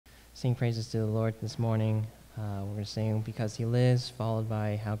sing praises to the Lord this morning. We're going to sing Because He Lives, followed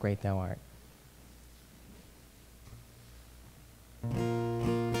by How Great Thou Art.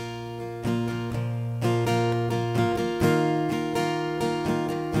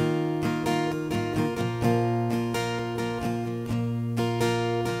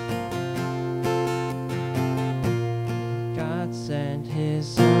 God sent His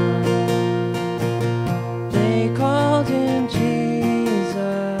Son. They called Him Jesus.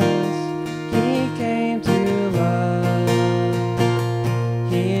 He came to love,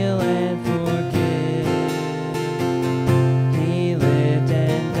 heal, and forgive. He lived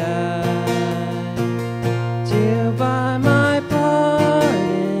and died to buy my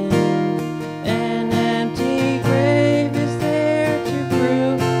pardon. An empty grave is there to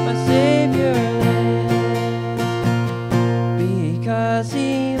prove my Savior lives. Because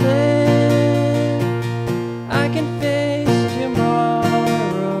He lives, I can face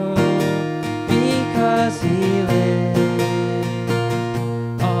tomorrow. Because He lives,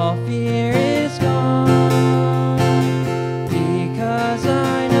 all fear is gone. Because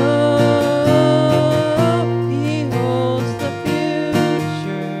I know He holds the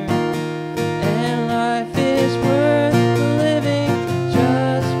future, and life is worth living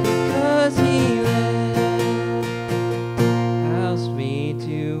just because He lives. How sweet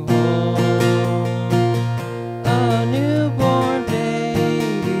to hold a newborn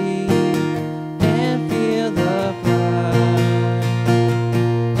baby and feel the pride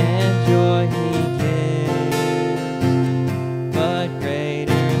and joy He gives. But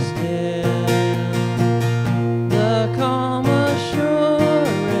greater still, the calm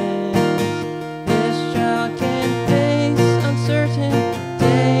assurance this child can face uncertain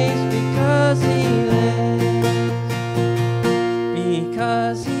days because He lives.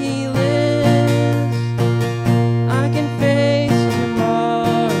 Because He lives, I can face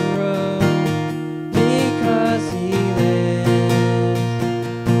tomorrow. Because He lives,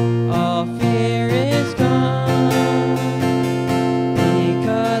 all fear is gone.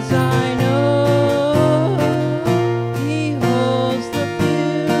 Because I know He holds the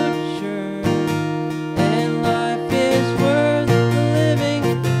future, and life is worth living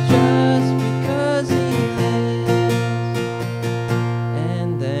just because He lives. And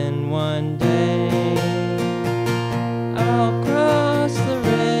then one day I'll cross the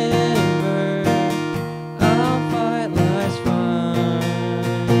river, I'll fight life's fight,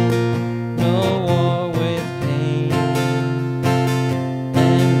 no war with pain.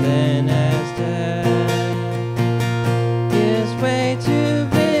 And then as death gives way to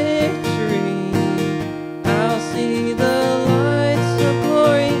victory, I'll see the lights of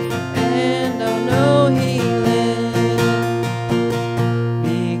glory, and I'll know He lives.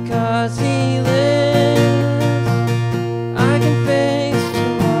 Because He lives, I can face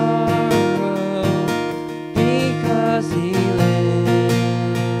tomorrow. Because He lives,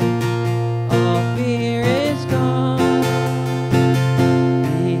 all fear is gone.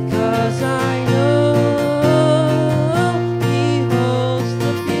 Because I know He holds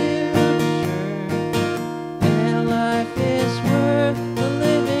the future, and life is worth the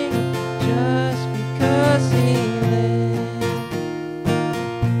living just because He lives.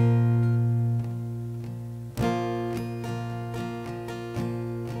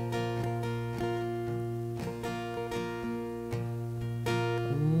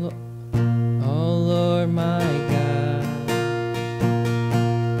 Oh Lord my God,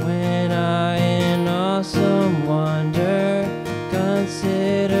 when I in awesome wonder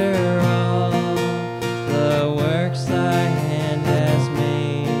consider all the works Thy hand has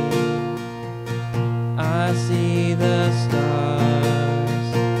made, I see the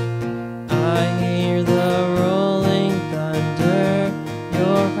stars, I hear the rolling thunder,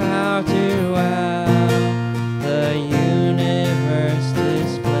 Your power throughout the universe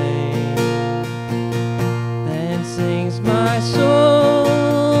displayed. Then sings my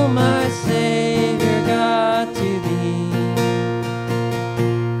soul, my Savior God, to Thee.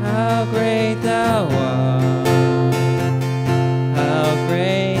 How great Thou art, how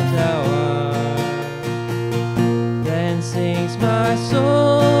great Thou art. Then sings my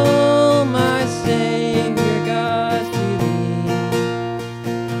soul, my Savior God, to Thee.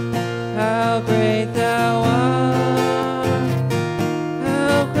 How great Thou art,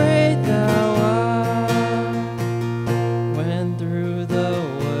 how great Thou art. When through the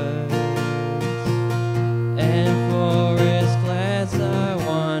woods and forest glades I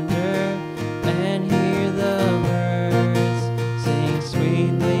wander and hear the birds sing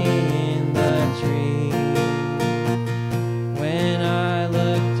sweetly in the trees. When I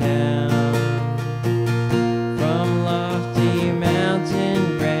look down from lofty mountain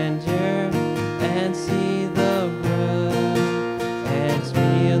grandeur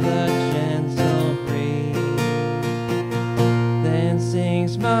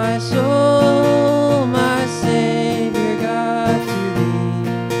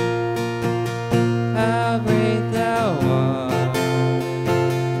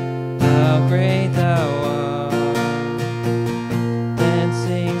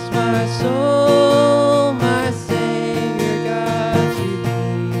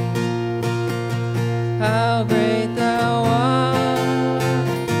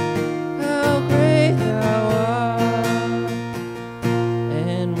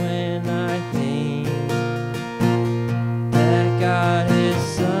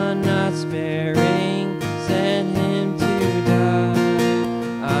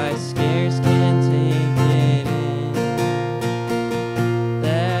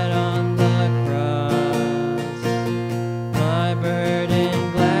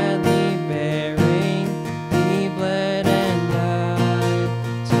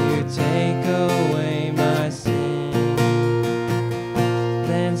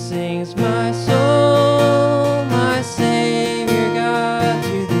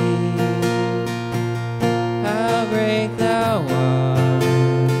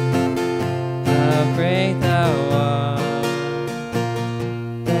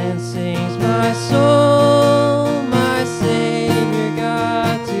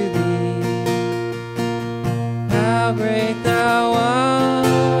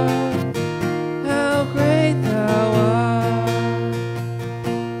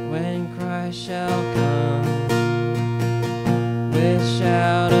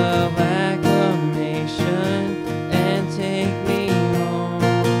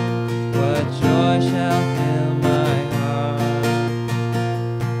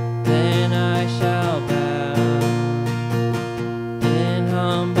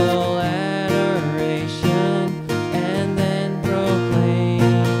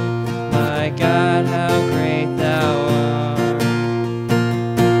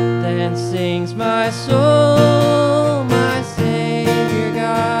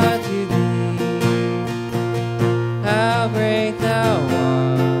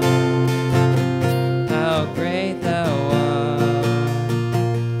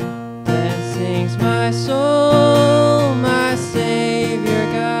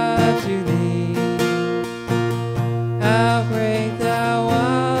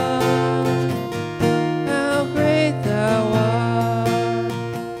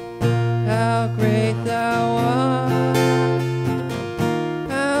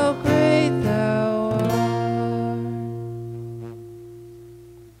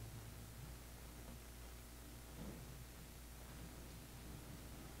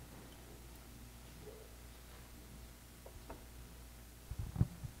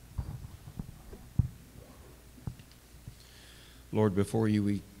Lord, before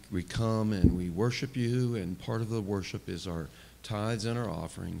you we come and we worship you, and part of the worship is our tithes and our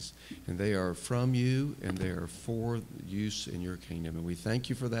offerings, and they are from you and they are for use in your kingdom. And we thank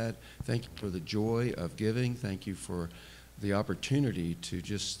you for that. Thank you for the joy of giving. Thank you for the opportunity to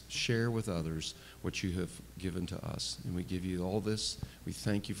just share with others what you have given to us. And we give you all this. We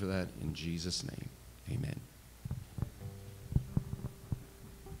thank you for that in Jesus' name. Amen.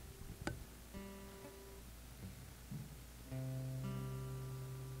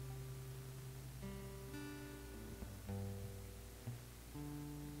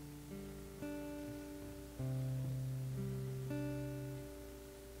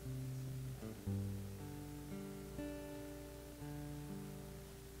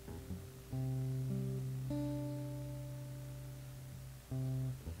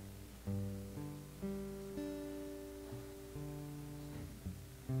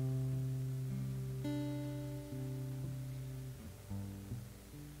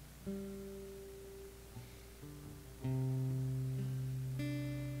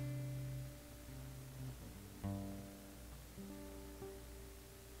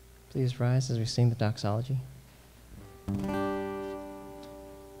 Please rise as we sing the doxology.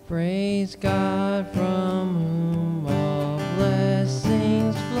 Praise God from whom all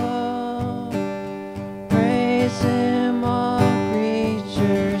blessings flow. Praise him, all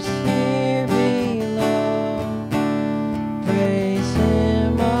creatures here below. Praise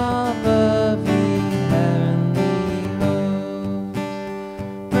him, all above ye heavenly hosts.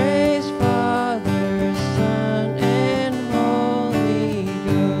 Praise Father, Son, and Holy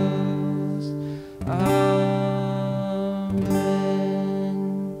Ghost.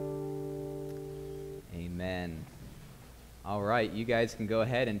 Amen. All right, you guys can go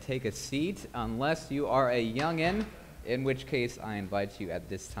ahead and take a seat, unless you are a youngin', in which case I invite you at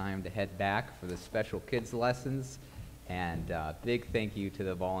this time to head back for the special kids lessons. And big thank you to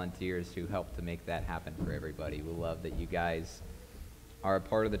the volunteers who helped to make that happen for everybody. We love that you guys are a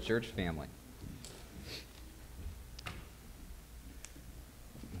part of the church family.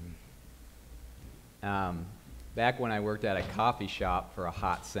 Back when I worked at a coffee shop for a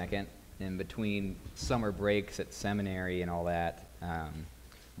hot second, in between summer breaks at seminary and all that,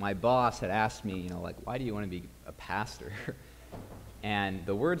 my boss had asked me, like, why do you want to be a pastor? And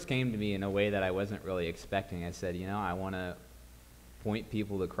the words came to me in a way that I wasn't really expecting. I said, I want to point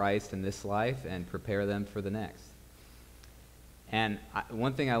people to Christ in this life and prepare them for the next. And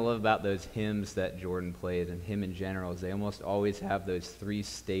one thing I love about those hymns that Jordan played, and him in general, is they almost always have those 3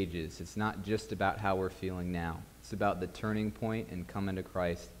 stages. It's not just about how we're feeling now. It's about the turning point and coming to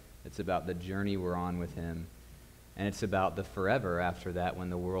Christ. It's about the journey we're on with him. And it's about the forever after that, when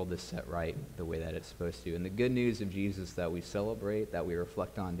the world is set right the way that it's supposed to. And the good news of Jesus that we celebrate, that we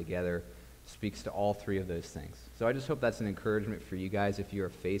reflect on together, speaks to all 3 of those things. So I just hope that's an encouragement for you guys if you are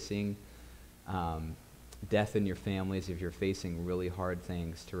facing death in your families, if you're facing really hard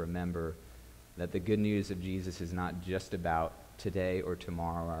things, to remember that the good news of Jesus is not just about today or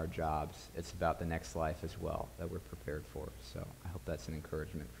tomorrow or our jobs. It's about the next life as well that we're prepared for. So I hope that's an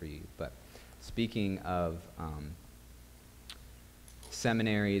encouragement for you. But speaking of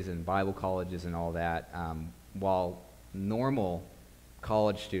seminaries and Bible colleges and all that, while normal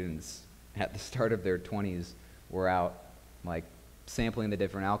college students at the start of their 20s were out like sampling the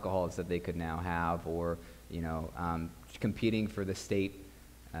different alcohols that they could now have, or competing for the state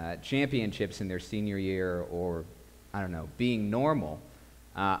championships in their senior year, or I don't know, being normal,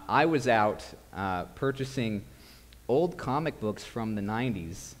 I was out purchasing old comic books from the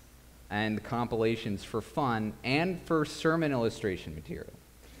 90s and compilations for fun and for sermon illustration material.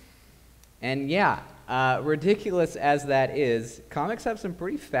 And yeah, ridiculous as that is, comics have some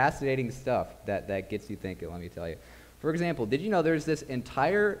pretty fascinating stuff that gets you thinking, let me tell you. For example, did you know there's this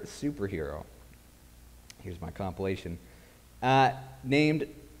entire superhero, here's my compilation, named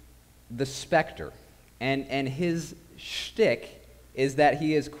the Spectre, and his shtick is that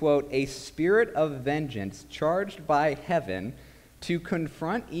he is, quote, a spirit of vengeance charged by heaven to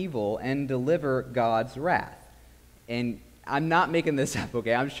confront evil and deliver God's wrath. And I'm not making this up,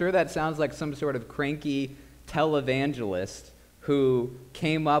 okay? I'm sure that sounds like some sort of cranky televangelist who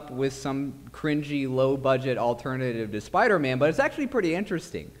came up with some cringy, low-budget alternative to Spider-Man, but it's actually pretty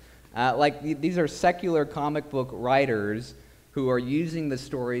interesting. These are secular comic book writers who are using the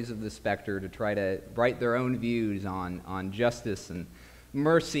stories of the Spectre to try to write their own views on justice and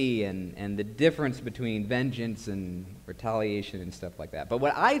mercy and the difference between vengeance and retaliation and stuff like that. But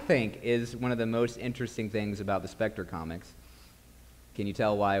what I think is one of the most interesting things about the Spectre comics, can you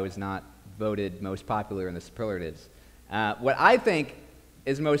tell why it was not voted most popular in the superlatives? What I think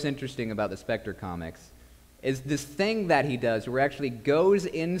is most interesting about the Spectre comics is this thing that he does where he actually goes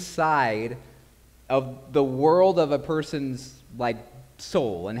inside of the world of a person's like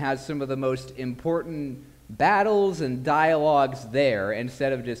soul and has some of the most important battles and dialogues there,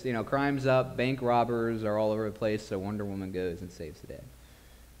 instead of just, crime's up, bank robbers are all over the place, so Wonder Woman goes and saves the day.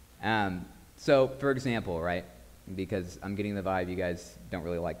 So, for example, right, because I'm getting the vibe you guys don't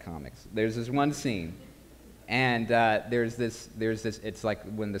really like comics, there's this one scene, and there's this, it's like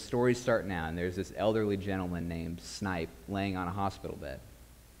when the story's starting out, and there's this elderly gentleman named Snipe laying on a hospital bed,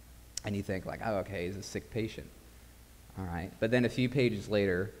 and you think like, oh, okay, he's a sick patient, all right, but then a few pages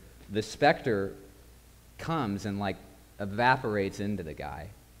later, the Spectre comes and like evaporates into the guy,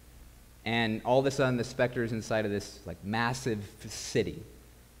 and all of a sudden the Spectre's inside of this like massive city,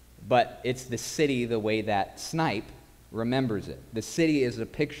 but it's the city the way that Snipe remembers it. The city is a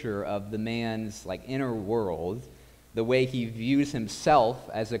picture of the man's like inner world, the way he views himself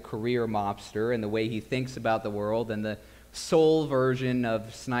as a career mobster and the way he thinks about the world, and the soul version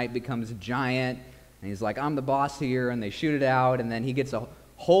of Snipe becomes giant and he's like, I'm the boss here, and they shoot it out, and then he gets a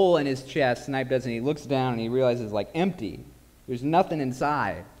hole in his chest, Snipe does, and he looks down and he realizes like empty. There's nothing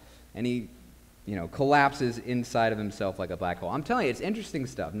inside. And he, collapses inside of himself like a black hole. I'm telling you, it's interesting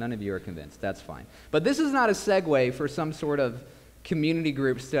stuff. None of you are convinced. That's fine. But this is not a segue for some sort of community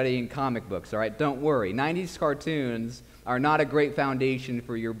group studying comic books, all right? Don't worry. 90s cartoons are not a great foundation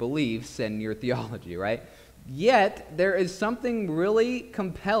for your beliefs and your theology, right? Yet, there is something really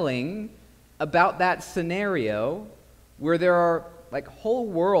compelling about that scenario where there are like whole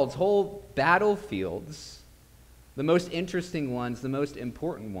worlds, whole battlefields, the most interesting ones, the most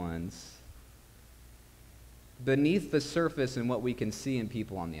important ones, beneath the surface and what we can see in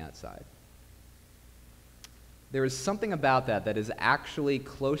people on the outside. There is something about that that is actually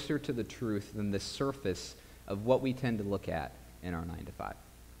closer to the truth than the surface of what we tend to look at in our 9 to 5.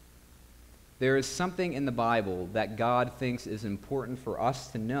 There is something in the Bible that God thinks is important for us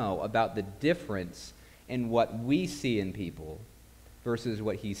to know about the difference in what we see in people versus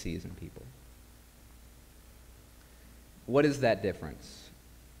what he sees in people. What is that difference?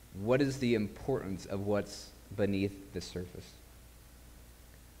 What is the importance of what's beneath the surface?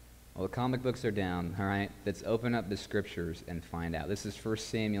 Well, the comic books are down, all right? Let's open up the scriptures and find out. This is 1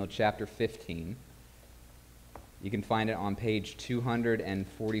 Samuel chapter 15. You can find it on page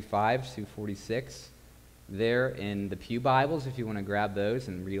 245 to 46 there in the Pew Bibles if you want to grab those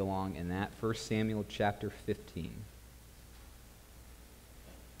and read along in that. 1 Samuel chapter 15.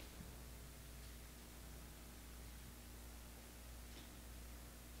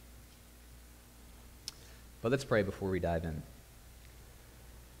 But let's pray before we dive in.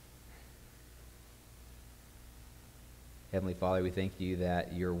 Heavenly Father, we thank you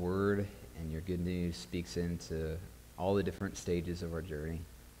that your word and your good news speaks into all the different stages of our journey,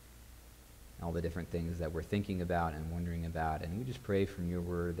 all the different things that we're thinking about and wondering about. And we just pray from your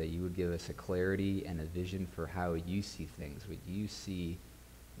word that you would give us a clarity and a vision for how you see things, what you see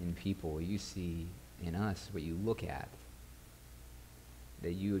in people, what you see in us, what you look at.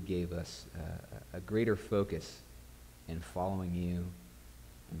 That you would give us a greater focus in following you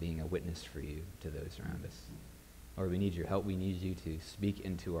and being a witness for you to those around us. Lord, we need your help. We need you to speak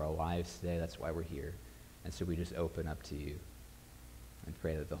into our lives today. That's why we're here. And so we just open up to you and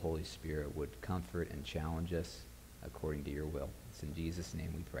pray that the Holy Spirit would comfort and challenge us according to your will. It's in Jesus'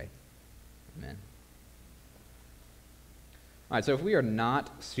 name we pray. Amen. All right, so if we are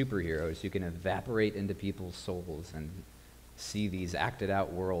not superheroes who can evaporate into people's souls and see these acted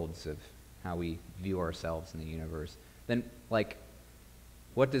out worlds of how we view ourselves in the universe, then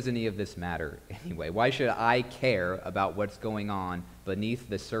what does any of this matter anyway? Why should I care about what's going on beneath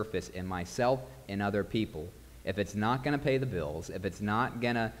the surface in myself and other people if it's not going to pay the bills, if it's not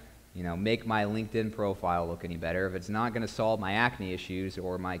going to make my LinkedIn profile look any better, if it's not going to solve my acne issues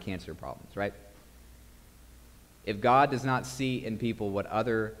or my cancer problems, right? If God does not see in people what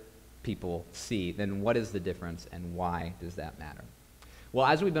other people see, then what is the difference and why does that matter? Well,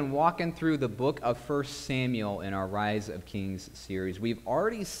 as we've been walking through the book of 1 Samuel in our Rise of Kings series, we've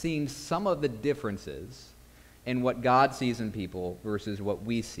already seen some of the differences in what God sees in people versus what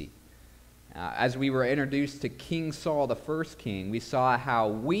we see. As we were introduced to King Saul, the first king, we saw how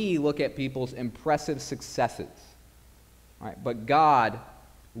we look at people's impressive successes, right? But God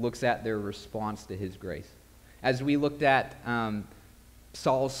looks at their response to his grace. As we looked at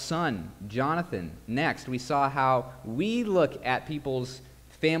Saul's son, Jonathan, next, we saw how we look at people's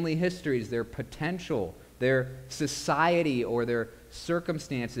family histories, their potential, their society, or their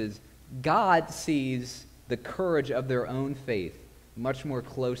circumstances. God sees the courage of their own faith much more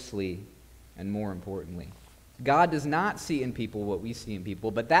closely and more importantly. God does not see in people what we see in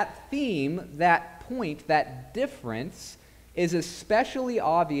people, but that theme, that point, that difference is especially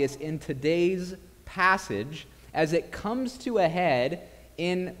obvious in today's passage as it comes to a head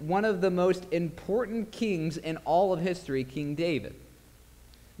in one of the most important kings in all of history, King David.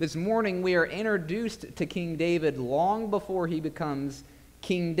 This morning we are introduced to King David long before he becomes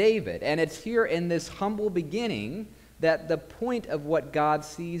King David, and it's here in this humble beginning that the point of what God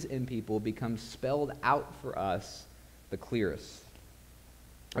sees in people becomes spelled out for us the clearest.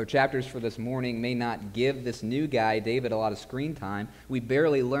 Our chapters for this morning may not give this new guy, David, a lot of screen time. We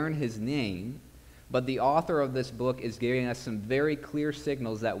barely learn his name, but the author of this book is giving us some very clear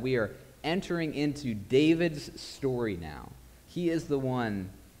signals that we are entering into David's story now. He is the one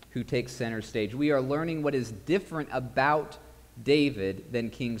who takes center stage. We are learning what is different about David than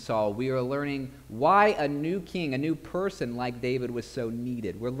King Saul. We are learning why a new king, a new person like David was so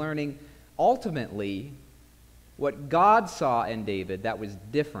needed. We're learning ultimately what God saw in David that was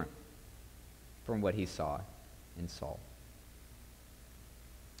different from what he saw in Saul.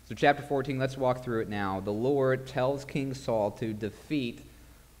 So chapter 14, let's walk through it now. The Lord tells King Saul to defeat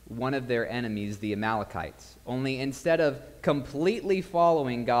one of their enemies, the Amalekites. Only instead of completely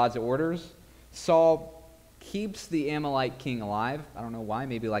following God's orders, Saul keeps the Amalekite king alive. I don't know why,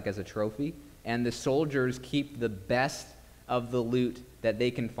 maybe like as a trophy. And the soldiers keep the best of the loot that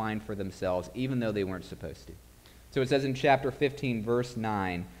they can find for themselves, even though they weren't supposed to. So it says in chapter 15, verse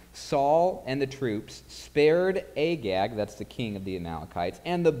 9, Saul and the troops spared Agag, that's the king of the Amalekites,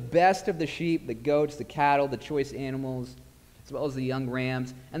 and the best of the sheep, the goats, the cattle, the choice animals, as well as the young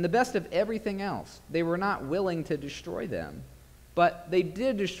rams, and the best of everything else. They were not willing to destroy them, but they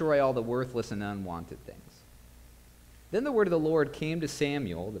did destroy all the worthless and unwanted things. Then the word of the Lord came to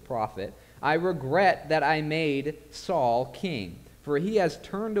Samuel, the prophet, I regret that I made Saul king, for he has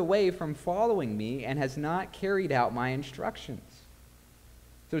turned away from following me and has not carried out my instructions.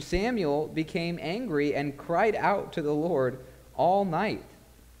 So Samuel became angry and cried out to the Lord all night.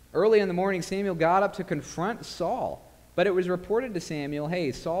 Early in the morning, Samuel got up to confront Saul, but it was reported to Samuel,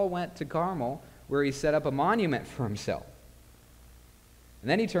 hey, Saul went to Carmel, where he set up a monument for himself. And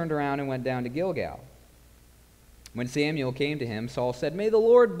then he turned around and went down to Gilgal. When Samuel came to him, Saul said, may the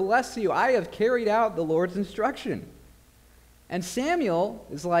Lord bless you. I have carried out the Lord's instruction. And Samuel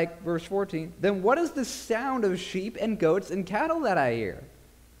is like, verse 14, then what is the sound of sheep and goats and cattle that I hear?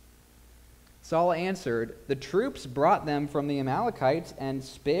 Saul answered, the troops brought them from the Amalekites and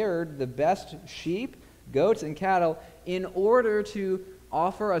spared the best sheep, goats, and cattle in order to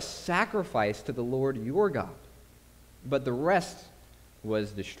offer a sacrifice to the Lord your God. But the rest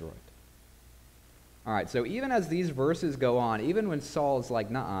was destroyed. All right, so even as these verses go on, even when Saul's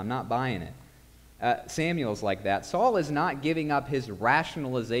like, nuh-uh, I'm not buying it, Samuel's like that. Saul is not giving up his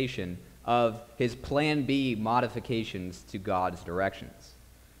rationalization of his plan B modifications to God's directions.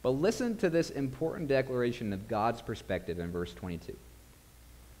 But listen to this important declaration of God's perspective in verse 22.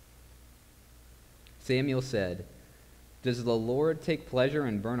 Samuel said, does the Lord take pleasure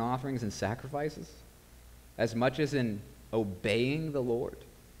in burnt offerings and sacrifices as much as in obeying the Lord?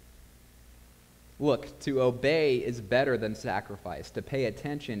 Look, to obey is better than sacrifice. To pay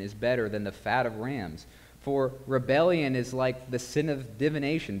attention is better than the fat of rams. For rebellion is like the sin of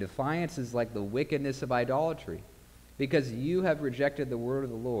divination. Defiance is like the wickedness of idolatry. Because you have rejected the word of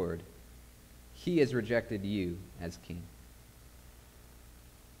the Lord, he has rejected you as king.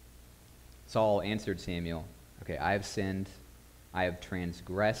 Saul answered Samuel, okay, I have sinned. I have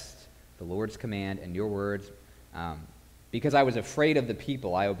transgressed the Lord's command and your words. Because I was afraid of the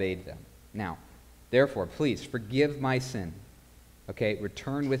people, I obeyed them. Now, therefore, please forgive my sin. Okay,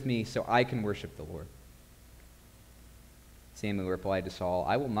 return with me so I can worship the Lord. Samuel replied to Saul,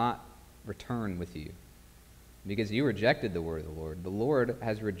 I will not return with you, because you rejected the word of the Lord. The Lord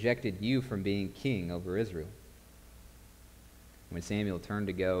has rejected you from being king over Israel. When Samuel turned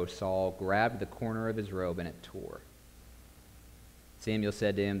to go, Saul grabbed the corner of his robe and it tore. Samuel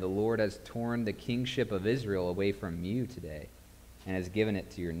said to him, the Lord has torn the kingship of Israel away from you today and has given it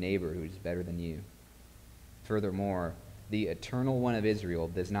to your neighbor who is better than you. Furthermore, the eternal one of Israel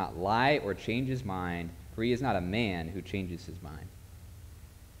does not lie or change his mind, for he is not a man who changes his mind.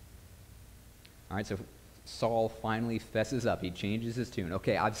 All right, so Saul finally fesses up. He changes his tune.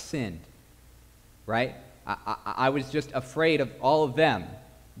 Okay, I've sinned, right? I was just afraid of all of them,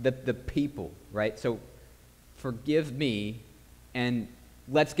 the people, right? So forgive me, and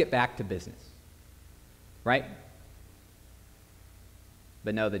let's get back to business, right?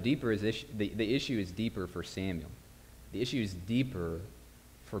 But no, the issue is deeper for Samuel. The issue is deeper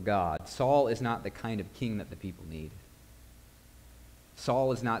for God. Saul is not the kind of king that the people need.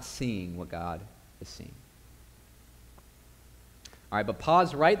 Saul is not seeing what God is seeing. All right, but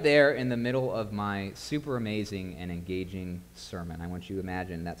pause right there in the middle of my super amazing and engaging sermon. I want you to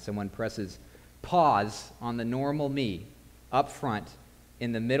imagine that someone presses pause on the normal me up front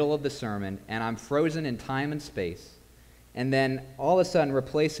in the middle of the sermon, and I'm frozen in time and space. And then all of a sudden,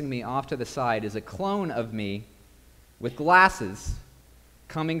 replacing me off to the side is a clone of me with glasses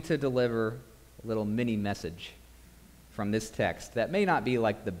coming to deliver a little mini message from this text that may not be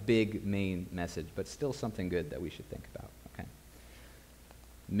like the big main message, but still something good that we should think about. Okay.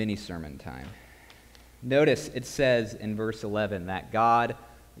 Mini sermon time. Notice it says in verse 11 that God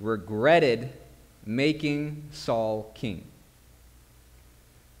regretted making Saul king.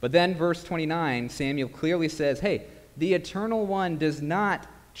 But then verse 29, Samuel clearly says, hey, the Eternal One does not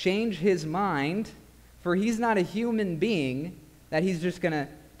change his mind, for he's not a human being that he's just going to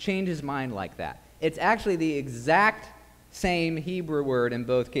change his mind like that. It's actually the exact same Hebrew word in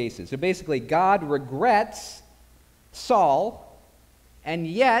both cases. So basically, God regrets Saul, and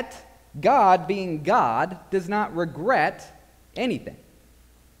yet God, being God, does not regret anything.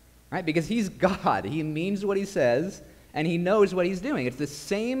 Right? Because he's God. He means what he says, and he knows what he's doing. It's the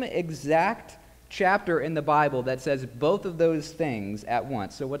same exact chapter in the Bible that says both of those things at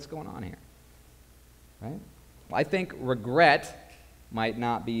once. So what's going on here? Right? Well, I think regret might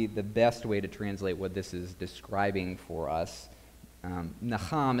not be the best way to translate what this is describing for us.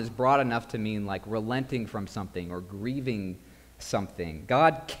 Naham is broad enough to mean like relenting from something or grieving something.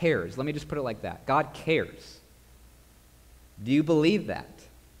 God cares. Let me just put it like that. God cares. Do you believe that?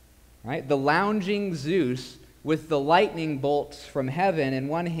 Right? The lounging Zeus with the lightning bolts from heaven in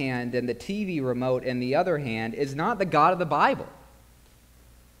one hand and the TV remote in the other hand is not the God of the Bible.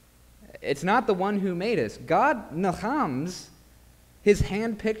 It's not the one who made us. God nahams his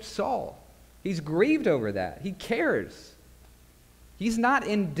hand-picked Saul. He's grieved over that. He cares. He's not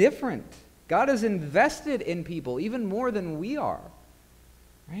indifferent. God is invested in people even more than we are.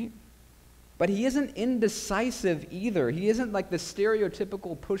 Right? But he isn't indecisive either. He isn't like the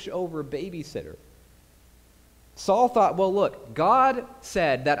stereotypical pushover babysitter. Saul thought, well, look, God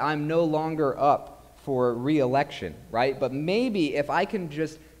said that I'm no longer up for re-election, right? But maybe if I can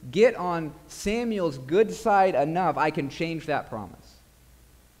just get on Samuel's good side enough, I can change that promise.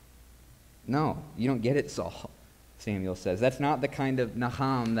 No, you don't get it, Saul, Samuel says. That's not the kind of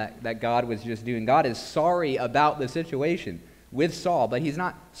naham that God was just doing. God is sorry about the situation with Saul, but he's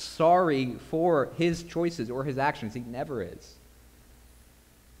not sorry for his choices or his actions. He never is.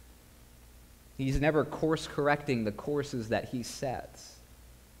 He's never course-correcting the courses that he sets.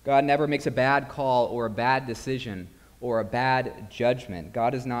 God never makes a bad call or a bad decision or a bad judgment.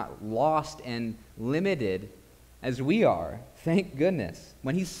 God is not lost and limited as we are. Thank goodness.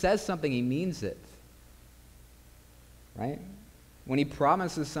 When he says something, he means it. Right? When he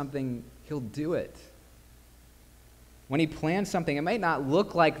promises something, he'll do it. When he plans something, it might not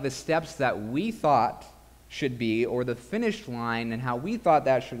look like the steps that we thought should be or the finish line and how we thought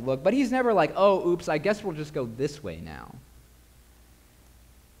that should look, but he's never like, oh, oops, I guess we'll just go this way now.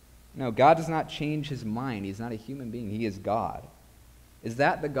 No, God does not change his mind. He's not a human being. He is God. Is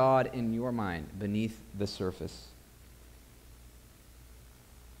that the God in your mind beneath the surface?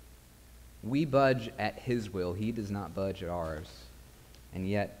 We budge at his will. He does not budge at ours. And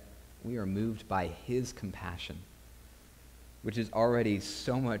yet, we are moved by his compassion, which is already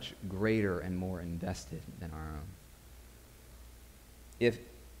so much greater and more invested than our own. If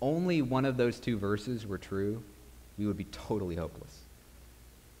only one of those two verses were true, we would be totally hopeless.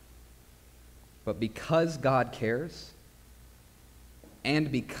 But because God cares,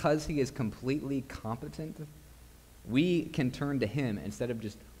 and because he is completely competent, we can turn to him instead of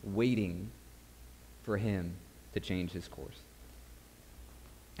just waiting for him to change his course.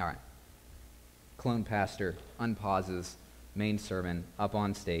 All right. Clone pastor unpauses main sermon up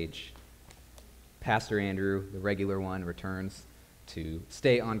on stage. Pastor Andrew, the regular one, returns to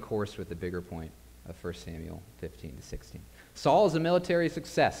stay on course with the bigger point of 1 Samuel 15 to 16. Saul is a military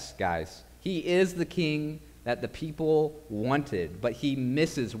success, guys. He is the king that the people wanted, but he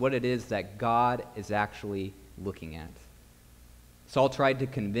misses what it is that God is actually looking at. Saul tried to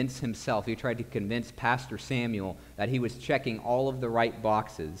convince himself, he tried to convince Pastor Samuel that he was checking all of the right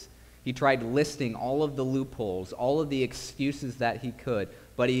boxes. He tried listing all of the loopholes, all of the excuses that he could,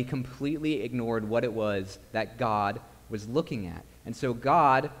 but he completely ignored what it was that God was looking at. And so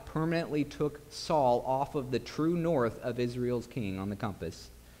God permanently took Saul off of the true north of Israel's king on the compass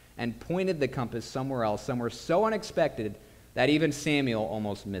and pointed the compass somewhere else, somewhere so unexpected that even Samuel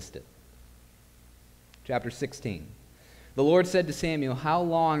almost missed it. Chapter 16. The Lord said to Samuel, "How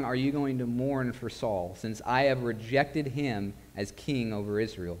long are you going to mourn for Saul, since I have rejected him as king over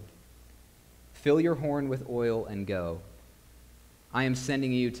Israel? Fill your horn with oil and go." I am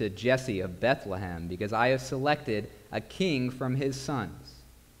sending you to Jesse of Bethlehem, because I have selected a king from his sons."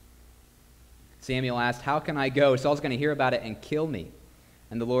 Samuel asked, "How can I go? Saul's going to hear about it and kill me."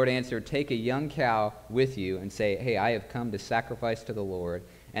 And the Lord answered, "Take a young cow with you and say, 'Hey, I have come to sacrifice to the Lord.'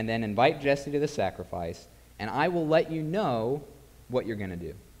 And then invite Jesse to the sacrifice, and I will let you know what you're going to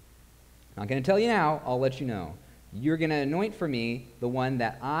do. I'm not going to tell you now, I'll let you know. You're going to anoint for me the one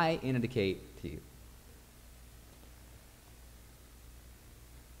that I indicate to you."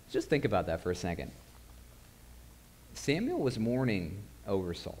 Just think about that for a second. Samuel was mourning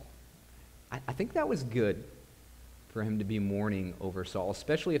over Saul. I think that was good for him to be mourning over Saul,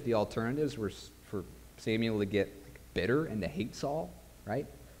 especially if the alternatives were for Samuel to get bitter and to hate Saul, right?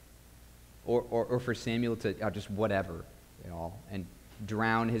 Or for Samuel to just whatever, and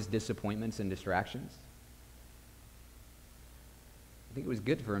drown his disappointments and distractions. I think it was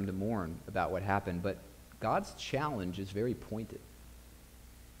good for him to mourn about what happened, but God's challenge is very pointed.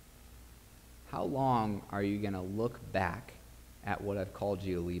 How long are you going to look back at what I've called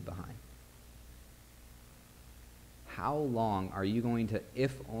you to leave behind? How long are you going to,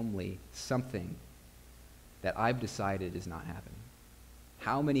 if only, something that I've decided is not happening?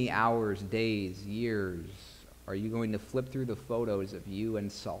 How many hours, days, years are you going to flip through the photos of you and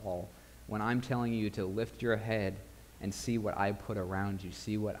Saul when I'm telling you to lift your head and see what I put around you,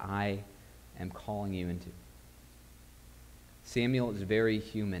 see what I am calling you into? Samuel is very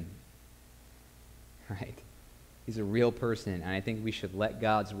human, right? He's a real person, and I think we should let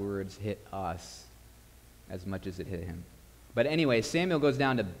God's words hit us as much as it hit him. But anyway, Samuel goes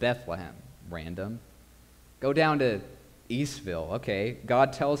down to Bethlehem. Random. Go down to Eastville. Okay.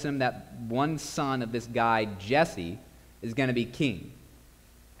 God tells him that one son of this guy, Jesse, is going to be king.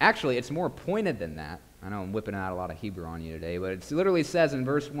 Actually, it's more pointed than that. I know I'm whipping out a lot of Hebrew on you today, but it literally says in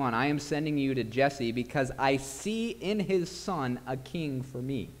verse 1, "I am sending you to Jesse because I see in his son a king for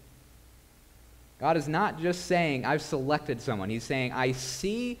me." God is not just saying, "I've selected someone." He's saying, "I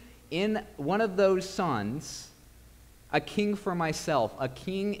see in one of those sons a king for myself, a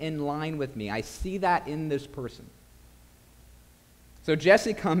king in line with me. I see that in this person." So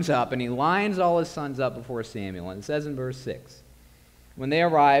Jesse comes up and he lines all his sons up before Samuel. And it says in verse 6, when they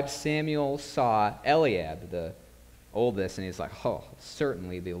arrived, Samuel saw Eliab, the oldest, and he's like, "Oh,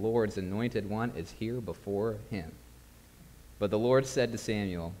 certainly the Lord's anointed one is here before him." But the Lord said to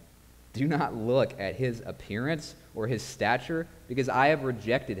Samuel, "Do not look at his appearance or his stature, because I have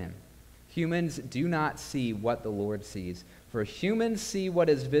rejected him. Humans do not see what the Lord sees, for humans see what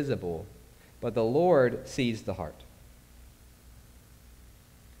is visible, but the Lord sees the heart."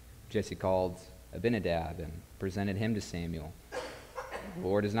 Jesse called Abinadab and presented him to Samuel. "The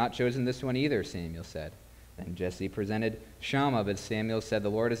Lord has not chosen this one either," Samuel said. Then Jesse presented Shammah, but Samuel said, "The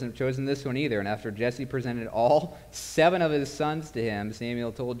Lord hasn't chosen this one either." And after Jesse presented all 7 of his sons to him,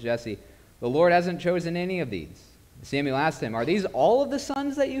 Samuel told Jesse, "The Lord hasn't chosen any of these." Samuel asked him, "Are these all of the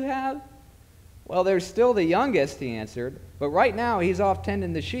sons that you have?" "Well, there's still the youngest," he answered, "but right now he's off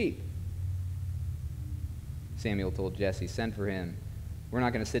tending the sheep." Samuel told Jesse, "Send for him. We're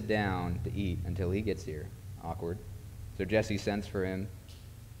not going to sit down to eat until he gets here." Awkward. So Jesse sends for him,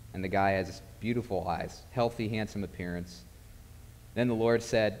 and the guy has beautiful eyes, healthy, handsome appearance. Then the Lord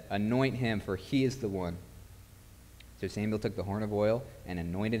said, "Anoint him, for he is the one." So Samuel took the horn of oil and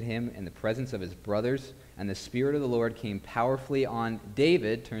anointed him in the presence of his brothers, and the Spirit of the Lord came powerfully on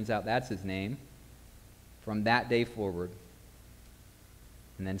David, turns out that's his name, from that day forward.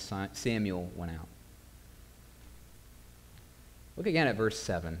 And then Samuel went out. Look again at verse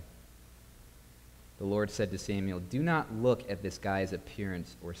 7. The Lord said to Samuel, "Do not look at this guy's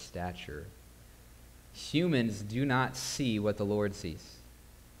appearance or stature. Humans do not see what the Lord sees."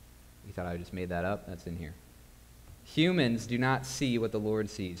 You thought I just made that up? That's in here. Humans do not see what the Lord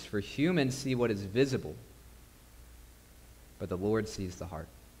sees, for humans see what is visible, but the Lord sees the heart.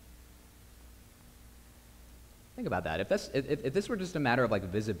 Think about that. If this were just a matter of like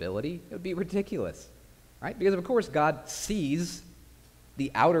visibility, it would be ridiculous, right? Because of course God sees the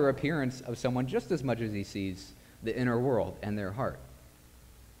outer appearance of someone just as much as he sees the inner world and their heart.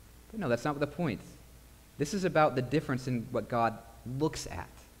 But no, that's not the point. This is about the difference in what God looks at.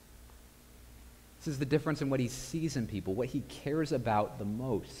 This is the difference in what he sees in people, what he cares about the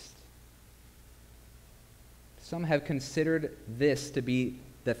most. Some have considered this to be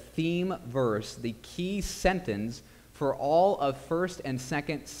the theme verse, the key sentence for all of 1st and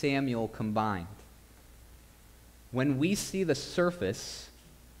 2nd Samuel combined. When we see the surface,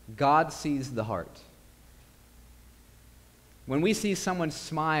 God sees the heart. When we see someone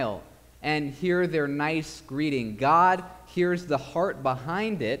smile and hear their nice greeting, God hears the heart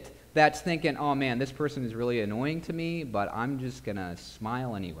behind it, that's thinking, oh man, this person is really annoying to me, but I'm just going to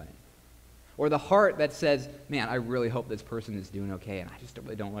smile anyway. Or the heart that says, man, I really hope this person is doing okay, and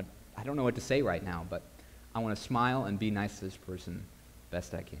I don't know what to say right now, but I want to smile and be nice to this person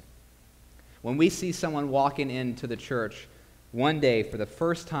best I can. When we see someone walking into the church one day for the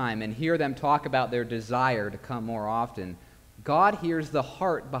first time and hear them talk about their desire to come more often, God hears the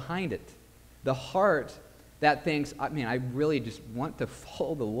heart behind it. The heart that thinks, I really just want to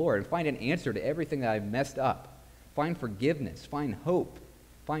follow the Lord and find an answer to everything that I've messed up. Find forgiveness, find hope,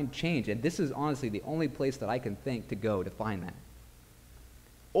 find change. And this is honestly the only place that I can think to go to find that.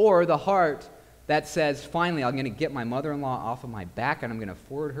 Or the heart that says, finally, I'm going to get my mother-in-law off of my back and I'm going to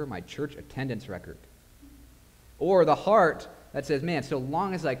forward her my church attendance record. Or the heart that says, man, so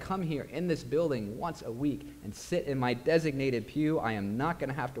long as I come here in this building once a week and sit in my designated pew, I am not going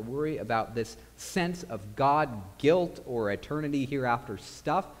to have to worry about this sense of God guilt or eternity hereafter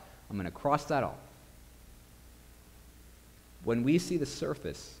stuff. I'm going to cross that off. When we see the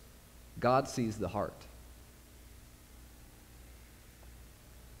surface, God sees the heart.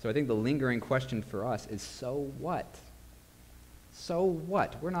 So I think the lingering question for us is, so what? So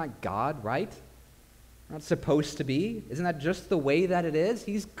what? We're not God, right? We're not supposed to be. Isn't that just the way that it is?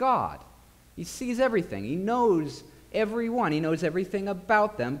 He's God. He sees everything. He knows everyone. He knows everything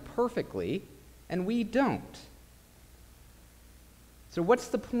about them perfectly, and we don't. So what's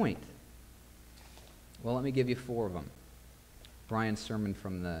the point? Well, let me give you 4 of them. Brian's sermon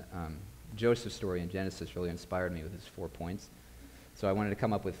from the Joseph story in Genesis really inspired me with his 4 points. So I wanted to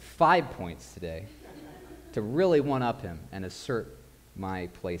come up with 5 points today to really one-up him and assert my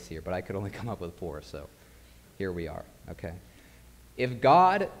place here. But I could only come up with 4, so here we are, okay? If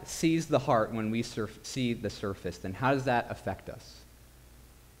God sees the heart when we see the surface, then how does that affect us?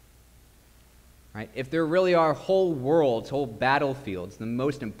 Right? If there really are whole worlds, whole battlefields, the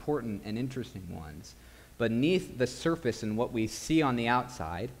most important and interesting ones, beneath the surface and what we see on the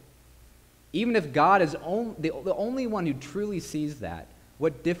outside, even if God is the only one who truly sees that,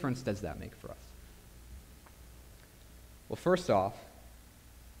 what difference does that make for us? Well, first off,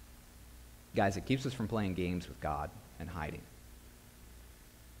 guys, it keeps us from playing games with God and hiding.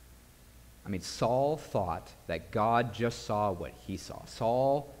 I mean, Saul thought that God just saw what he saw.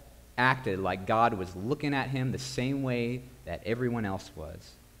 Saul acted like God was looking at him the same way that everyone else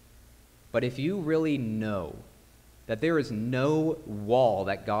was. But if you really know that there is no wall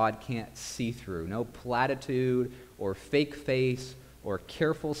that God can't see through, no platitude or fake face or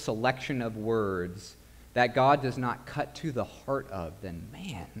careful selection of words that God does not cut to the heart of, then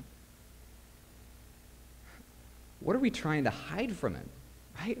man, what are we trying to hide from him,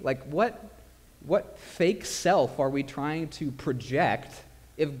 right? Like what fake self are we trying to project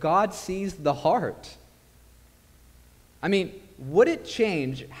if God sees the heart? I mean, would it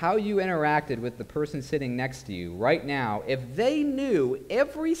change how you interacted with the person sitting next to you right now if they knew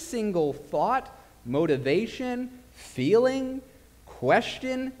every single thought, motivation, feeling,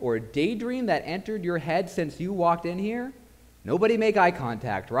 question, or daydream that entered your head since you walked in here? Nobody make eye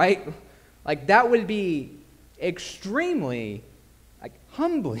contact, right? Like, that would be extremely,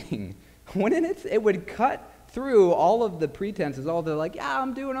 humbling, wouldn't it? It would cut through all of the pretenses, all the yeah,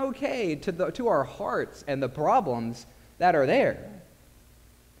 I'm doing okay, to our hearts and the problems that are there.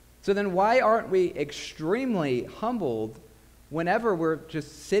 So then why aren't we extremely humbled whenever we're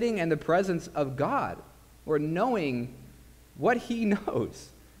just sitting in the presence of God or knowing what he knows?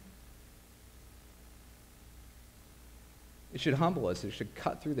 It should humble us. It should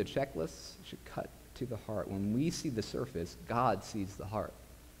cut through the checklists. It should cut to the heart. When we see the surface, God sees the heart.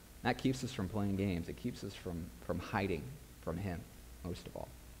 That keeps us from playing games. It keeps us from hiding from him, most of all.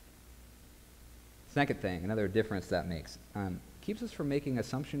 Second thing, another difference that makes, keeps us from making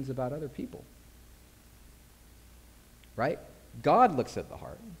assumptions about other people. Right? God looks at the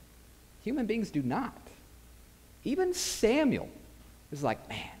heart. Human beings do not. Even Samuel is like,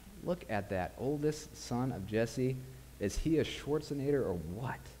 man, look at that oldest son of Jesse. Is he a Schwarzenegger or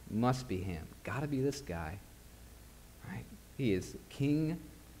what? Must be him. Gotta be this guy. Right? He is king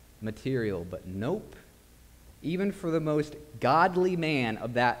material, but nope. Even for the most godly man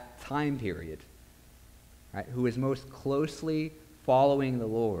of that time period, right, who is most closely following the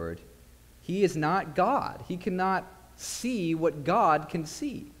Lord, he is not God. He cannot see what God can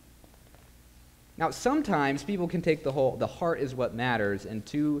see. Now, sometimes people can take the heart is what matters in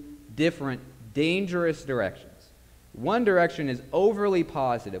 2 different dangerous directions. One direction is overly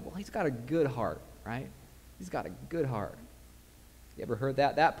positive. Well, he's got a good heart, right? He's got a good heart. You ever heard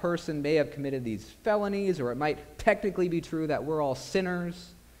that? That person may have committed these felonies, or it might technically be true that we're all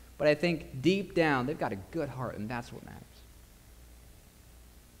sinners, but I think deep down they've got a good heart, and that's what matters.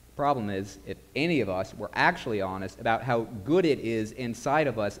 Problem is, if any of us were actually honest about how good it is inside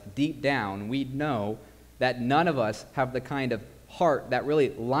of us deep down, we'd know that none of us have the kind of heart that really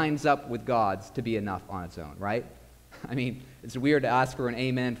lines up with God's to be enough on its own, right? I mean, it's weird to ask for an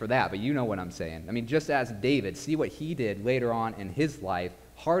amen for that, but you know what I'm saying. I mean, just as David, see what he did later on in his life,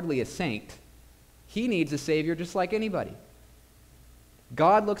 hardly a saint. He needs a Savior just like anybody.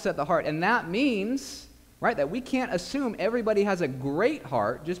 God looks at the heart, and that means, right, that we can't assume everybody has a great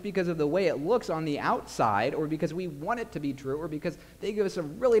heart just because of the way it looks on the outside, or because we want it to be true, or because they gave us a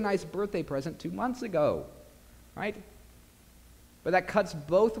really nice birthday present 2 months ago, right? But that cuts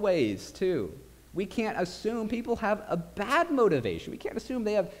both ways, too. We can't assume people have a bad motivation. We can't assume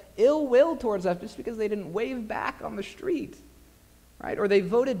they have ill will towards us just because they didn't wave back on the street, right? Or they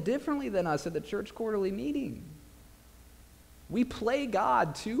voted differently than us at the church quarterly meeting. We play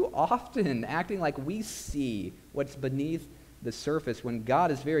God too often, acting like we see what's beneath the surface when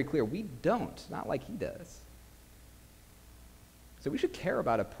God is very clear. We don't, not like he does. So we should care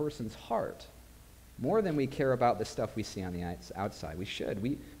about a person's heart more than we care about the stuff we see on the outside. We should.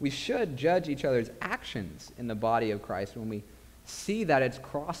 We should judge each other's actions in the body of Christ when we see that it's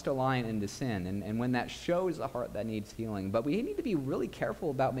crossed a line into sin, and when that shows a heart that needs healing. But we need to be really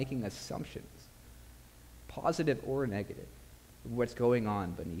careful about making assumptions, positive or negative, of what's going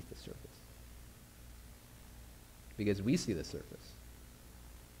on beneath the surface. Because we see the surface,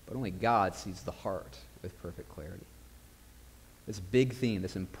 but only God sees the heart with perfect clarity. This big theme,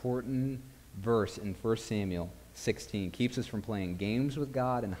 this important verse in 1 Samuel 16 keeps us from playing games with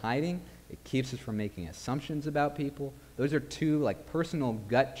God and hiding. It keeps us from making assumptions about people. Those are two personal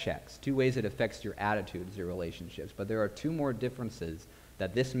gut checks, two ways it affects your attitudes, your relationships. But there are two more differences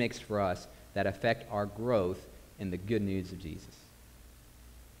that this makes for us that affect our growth in the good news of Jesus.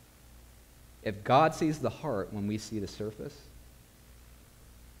 If God sees the heart when we see the surface,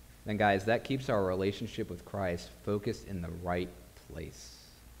 then guys, that keeps our relationship with Christ focused in the right place.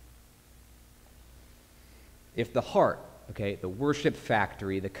 If the heart, the worship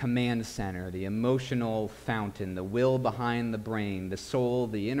factory, the command center, the emotional fountain, the will behind the brain, the soul,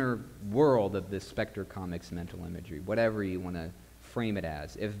 the inner world of this Spectre Comics mental imagery, whatever you want to frame it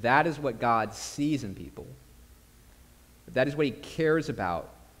as, if that is what God sees in people, if that is what he cares about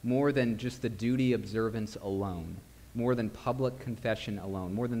more than just the duty observance alone, more than public confession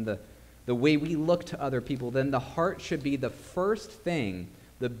alone, more than the way we look to other people, then the heart should be the first thing,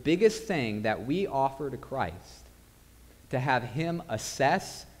 the biggest thing that we offer to Christ, to have him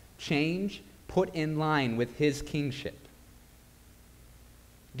assess, change, put in line with his kingship.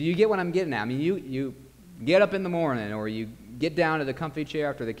 Do you get what I'm getting at? I mean, you get up in the morning, or you get down to the comfy chair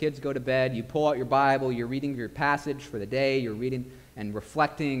after the kids go to bed, you pull out your Bible, you're reading your passage for the day, you're reading and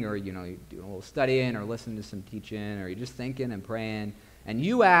reflecting, or you're doing a little studying, or listening to some teaching, or you're just thinking and praying, and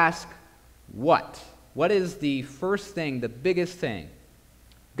you ask, what? What is the first thing, the biggest thing?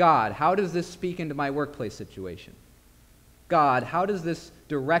 God, how does this speak into my workplace situation? God, how does this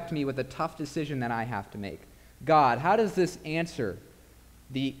direct me with a tough decision that I have to make? God, how does this answer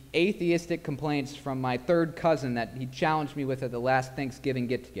the atheistic complaints from my third cousin that he challenged me with at the last Thanksgiving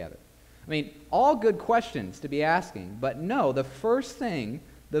get-together? I mean, all good questions to be asking, but no, the first thing,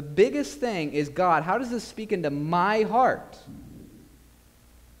 the biggest thing is, God, how does this speak into my heart?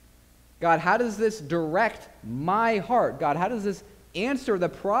 God, how does this direct my heart? God, how does this answer the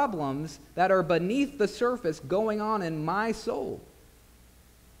problems that are beneath the surface going on in my soul?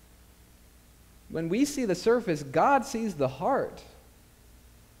 When we see the surface, God sees the heart.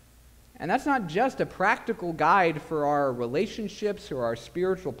 And that's not just a practical guide for our relationships or our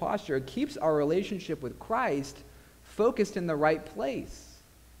spiritual posture. It keeps our relationship with Christ focused in the right place.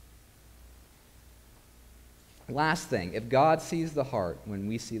 Last thing, if God sees the heart when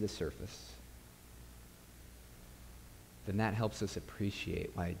we see the surface, then that helps us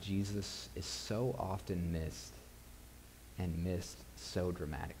appreciate why Jesus is so often missed, and missed so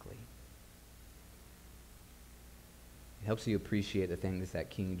dramatically. It helps you appreciate the things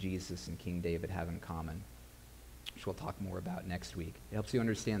that King Jesus and King David have in common, which we'll talk more about next week. It helps you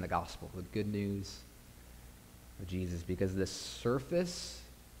understand the gospel, the good news of Jesus, because the surface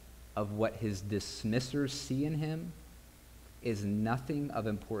of what his dismissers see in him is nothing of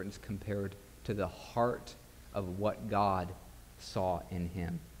importance compared to the heart of what God saw in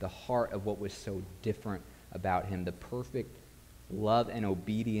him, the heart of what was so different about him, the perfect love and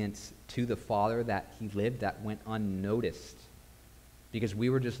obedience to the Father that he lived that went unnoticed because we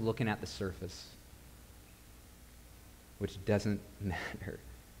were just looking at the surface, which doesn't matter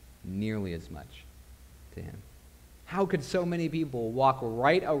nearly as much to him. How could so many people walk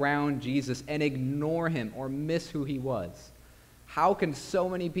right around Jesus and ignore him or miss who he was? How can so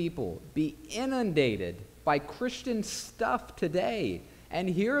many people be inundated by Christian stuff today and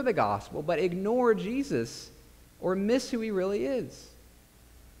hear the gospel but ignore Jesus or miss who he really is?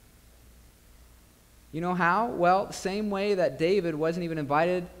 You know how? Well, the same way that David wasn't even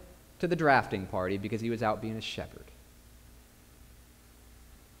invited to the drafting party because he was out being a shepherd.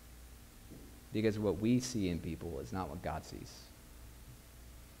 Because what we see in people is not what God sees.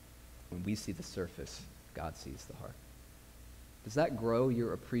 When we see the surface, God sees the heart. Does that grow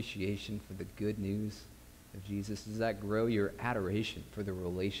your appreciation for the good news of Jesus? Does that grow your adoration for the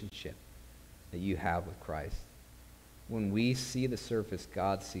relationship that you have with Christ? When we see the surface,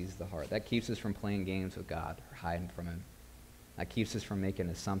 God sees the heart. That keeps us from playing games with God or hiding from him. That keeps us from making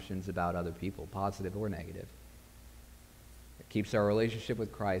assumptions about other people, positive or negative. It keeps our relationship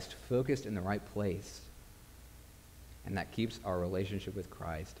with Christ focused in the right place. And that keeps our relationship with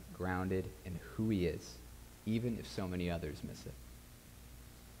Christ grounded in who he is, even if so many others miss it.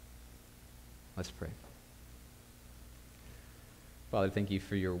 Let's pray. Father, thank you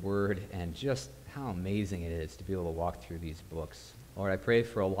for your word and just how amazing it is to be able to walk through these books. Lord, I pray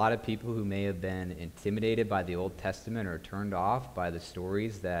for a lot of people who may have been intimidated by the Old Testament or turned off by the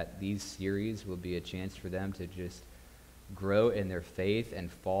stories, that these series will be a chance for them to just grow in their faith and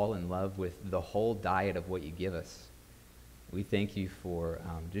fall in love with the whole diet of what you give us. We thank you for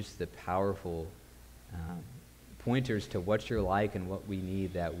just the powerful pointers to what you're like and what we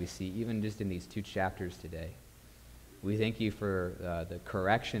need that we see even just in these 2 chapters today. We thank you for the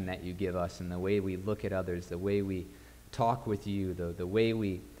correction that you give us and the way we look at others, the way we talk with you, the way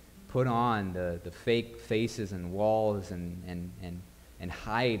we put on the fake faces and walls and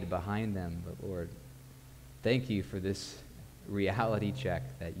hide behind them. But Lord, thank you for this reality check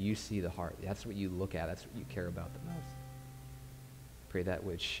that you see the heart. That's what you look at. That's what you care about the most. Pray that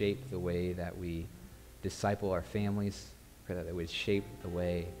would shape the way that we disciple our families. Pray that it would shape the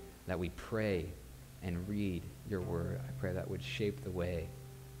way that we pray and read your word. I pray that would shape the way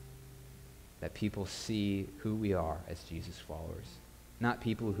that people see who we are as Jesus followers. Not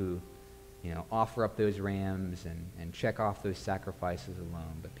people who, offer up those rams and check off those sacrifices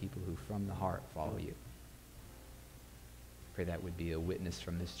alone, but people who from the heart follow you. Pray that would be a witness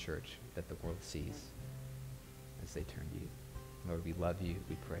from this church that the world sees as they turn to you. Lord, we love you.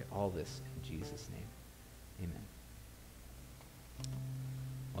 We pray all this in Jesus' name. Amen.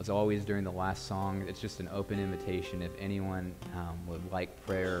 Well, as always, during the last song, it's just an open invitation. If anyone would like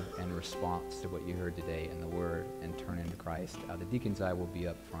prayer in response to what you heard today in the Word and turn into Christ, the deacons and I will be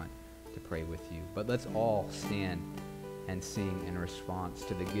up front to pray with you. But let's all stand and sing in response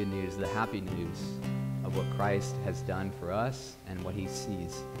to the good news, the happy news of what Christ has done for us and what he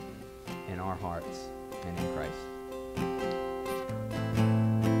sees in our hearts and in Christ.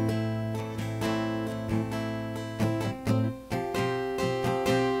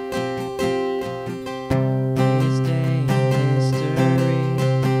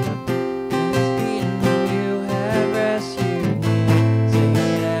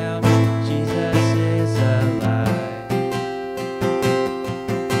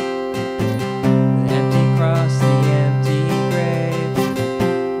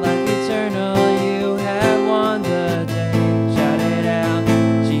 Life eternal, you have won the day.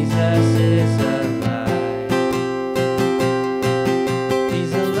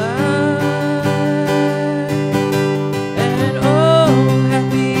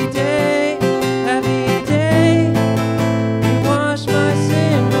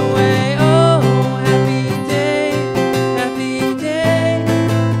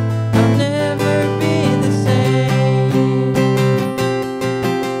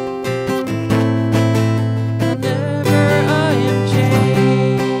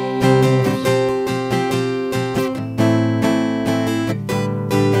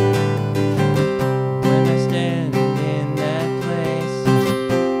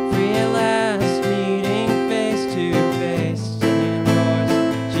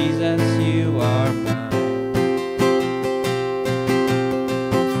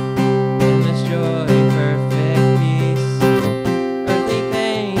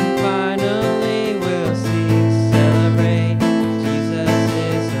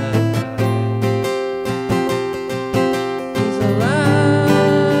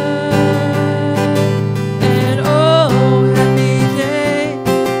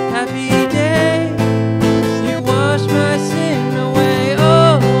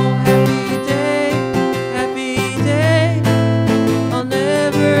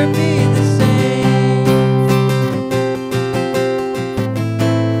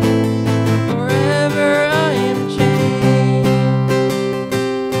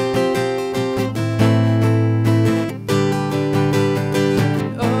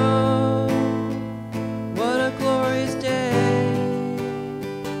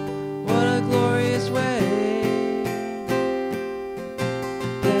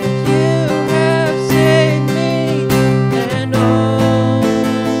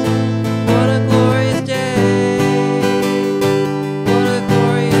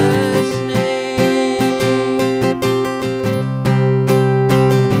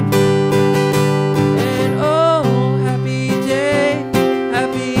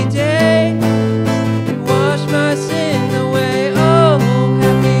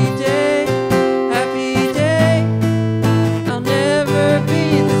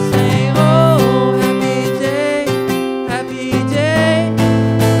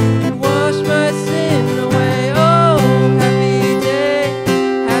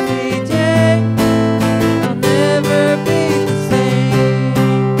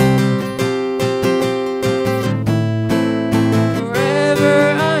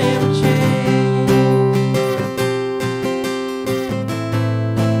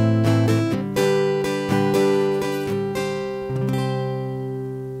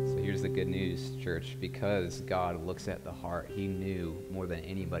 because God looks at the heart, he knew more than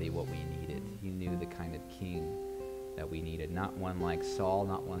anybody what we needed. He knew the kind of king that we needed. Not one like Saul,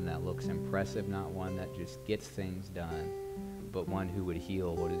 not one that looks impressive, not one that just gets things done, but one who would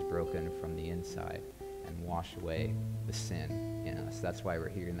heal what is broken from the inside and wash away the sin in us. That's why we're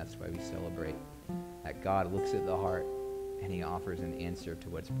here, and that's why we celebrate. That God looks at the heart, and he offers an answer to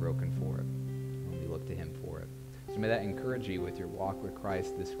what's broken for it when we look to him for it. So may that encourage you with your walk with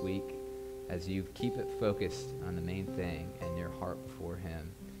Christ this week as you keep it focused on the main thing and your heart before him.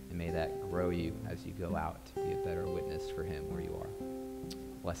 And may that grow you as you go out to be a better witness for him where you are.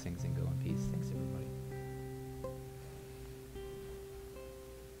 Blessings and go in peace.